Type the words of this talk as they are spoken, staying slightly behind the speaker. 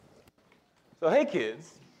So hey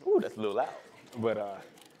kids, ooh, that's a little loud, but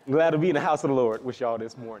I'm glad to be in the house of the Lord with y'all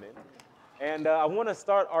this morning. And I want to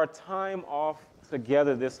start our time off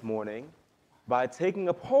together this morning by taking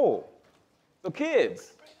a poll. So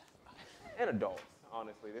kids and adults,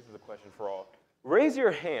 honestly, this is a question for all. Raise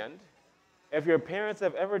your hand if your parents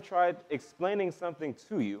have ever tried explaining something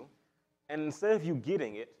to you, and instead of you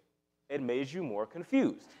getting it, it made you more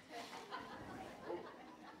confused.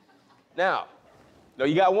 Now, no,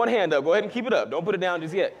 you got one hand up. Go ahead and keep it up. Don't put it down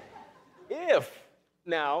just yet. If,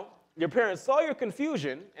 now, your parents saw your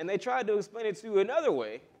confusion and they tried to explain it to you another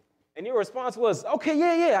way, and your response was, okay,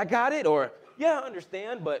 yeah, I got it, or yeah, I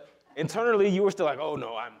understand, but internally you were still like, oh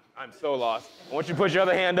no, I'm so lost. I want you to put your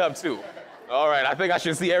other hand up too. All right, I think I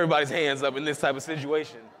should see everybody's hands up in this type of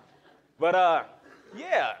situation. But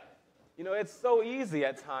yeah, you know, it's so easy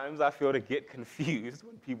at times, I feel, to get confused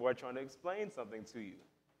when people are trying to explain something to you.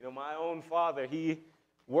 You know, my own father, he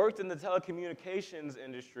worked in the telecommunications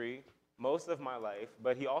industry most of my life,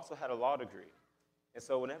 but he also had a law degree. And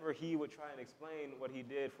so whenever he would try and explain what he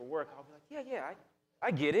did for work, I'll be like, yeah, I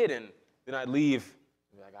get it. And then I'd leave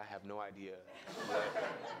and be like, I have no idea what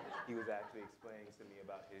he was actually explaining to me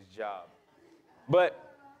about his job.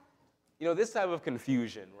 But, you know, this type of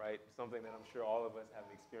confusion, right, something that I'm sure all of us have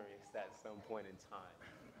experienced at some point in time,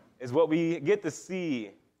 is what we get to see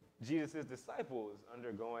Jesus' disciples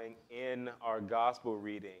undergoing in our gospel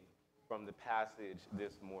reading from the passage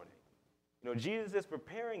this morning. You know, Jesus is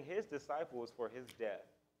preparing his disciples for his death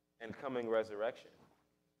and coming resurrection.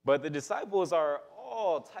 But the disciples are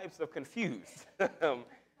all types of confused.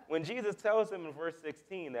 When Jesus tells them in verse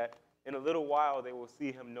 16 that in a little while they will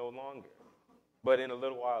see him no longer, but in a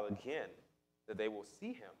little while again that they will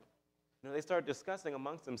see him, you know, they start discussing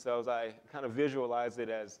amongst themselves. I kind of visualize it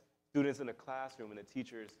as students in a classroom and the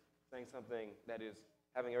teachers saying something that is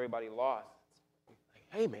having everybody lost. Like,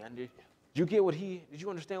 hey man, did you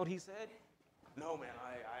understand what he said? No man,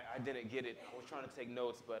 I didn't get it. I was trying to take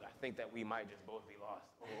notes, but I think that we might just both be lost.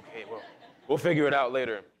 Oh, okay, well, we'll figure it out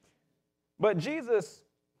later. But Jesus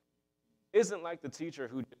isn't like the teacher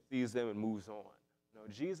who just sees them and moves on. No,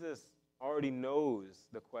 Jesus already knows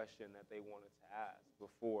the question that they wanted to ask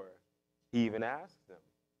before he even asked them.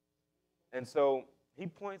 And so he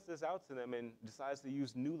points this out to them and decides to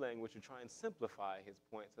use new language to try and simplify his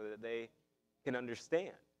point so that they can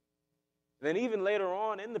understand. And then even later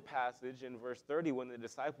on in the passage, in verse 30, when the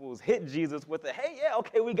disciples hit Jesus with the, hey, yeah,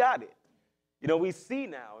 okay, we got it. You know, we see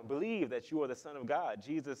now and believe that you are the Son of God.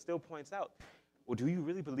 Jesus still points out, well, do you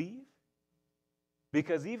really believe?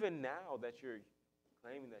 Because even now that you're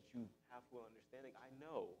claiming that you have full understanding, I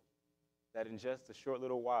know that in just a short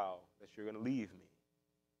little while that you're going to leave me.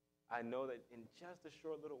 I know that in just a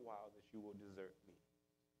short little while that you will desert me.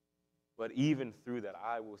 But even through that,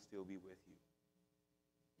 I will still be with you.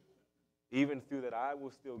 Even through that, I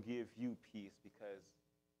will still give you peace because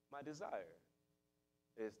my desire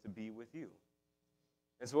is to be with you.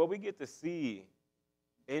 And so what we get to see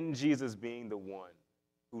in Jesus being the one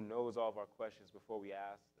who knows all of our questions before we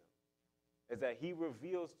ask them is that he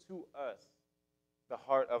reveals to us the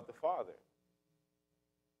heart of the Father.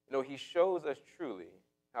 You know, he shows us truly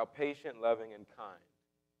how patient, loving, and kind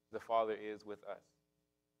the Father is with us.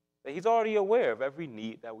 That he's already aware of every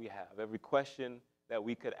need that we have, every question that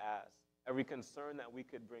we could ask, every concern that we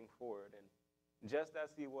could bring forward. And just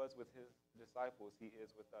as he was with his disciples, he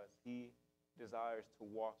is with us. He desires to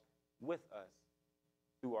walk with us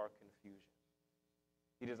through our confusion.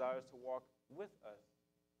 He desires to walk with us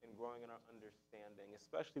in growing in our understanding,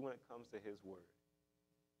 especially when it comes to his word.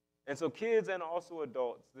 And so kids and also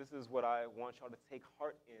adults, this is what I want y'all to take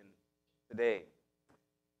heart in today.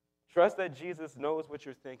 Trust that Jesus knows what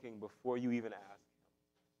you're thinking before you even ask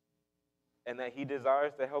him, and that he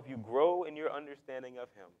desires to help you grow in your understanding of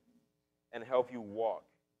him and help you walk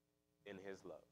in his love.